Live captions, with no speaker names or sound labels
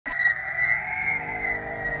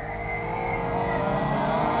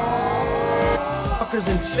fucker's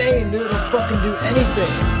insane, dude. He'll fucking do anything.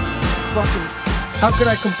 Fucking, how could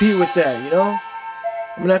I compete with that, you know?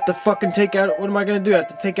 I'm gonna have to fucking take out, what am I gonna do? I have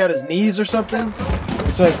to take out his knees or something?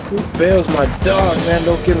 It's like, Bale's my dog, man,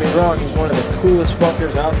 don't get me wrong. He's one of the coolest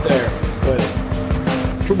fuckers out there. But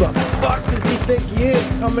who the fuck does he think he is,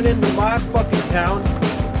 coming into my fucking town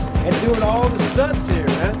and doing all the stunts here,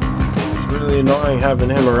 man? It's really annoying having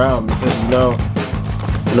him around because, you know,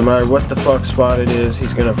 no matter what the fuck spot it is,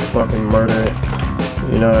 he's gonna fucking murder it.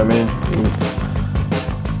 You know what I mean?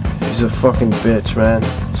 He's a fucking bitch, man.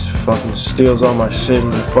 He fucking steals all my shit.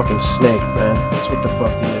 He's a fucking snake, man. That's what the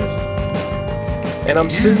fuck he is. And I'm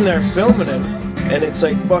sitting there filming him, and it's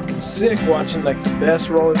like fucking sick watching like the best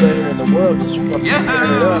rollerblader in the world just fucking tear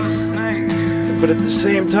it up. But at the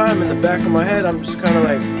same time, in the back of my head, I'm just kind of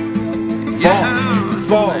like,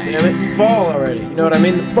 fall, damn it, fall already. You know what I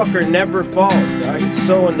mean? The fucker never falls, dog. It's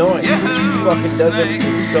so annoying. He fucking does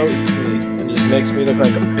everything so easily, and just makes me look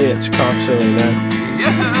like a bitch constantly, man. I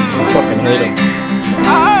fucking hate him.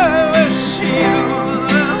 I wish you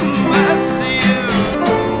the best, you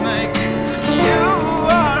snake. You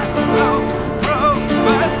are so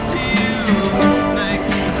professed, you snake.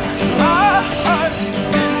 My heart's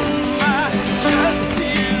in my chest,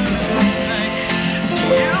 you snake.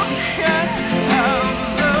 You can't have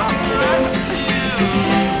the rest, you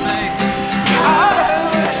snake. I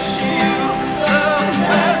wish you the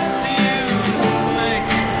best, you snake.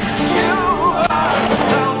 You are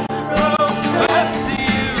so professed,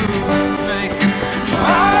 you snake.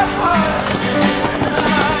 My heart's in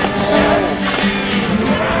my chest, you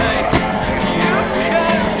snake. You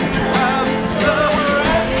can't have the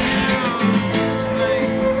rest, you snake.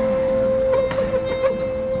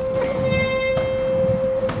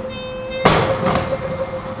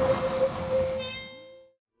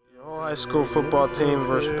 Your whole high school football team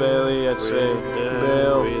versus Bailey, I'd say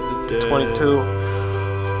Bale, 22.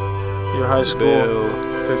 Your high school,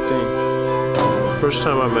 15. First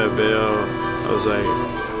time I met Bale, I was like,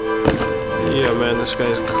 yeah man, this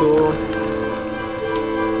guy's cool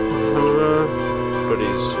on the road, but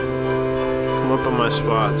he's come up on my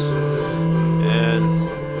spots. And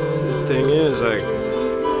the thing is, like, I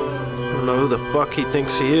don't know who the fuck he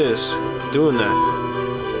thinks he is doing that.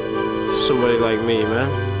 Somebody like me,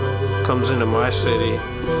 man, comes into my city,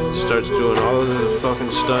 starts doing all of the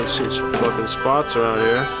fucking stunts and fucking spots around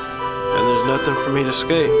here, and there's nothing for me to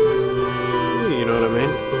skate. You know what I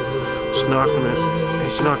mean? He's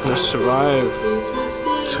not gonna survive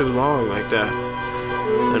too long like that.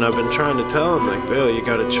 And I've been trying to tell him, like, Bill, you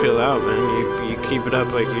gotta chill out, man. You keep it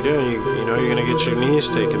up like you do, you know, you're gonna get your knees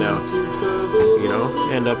taken out. You know,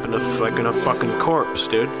 end up in a fucking corpse,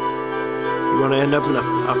 dude. You wanna end up in a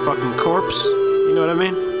fucking corpse? You know what I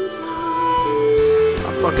mean?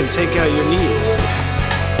 I'll fucking take out your knees.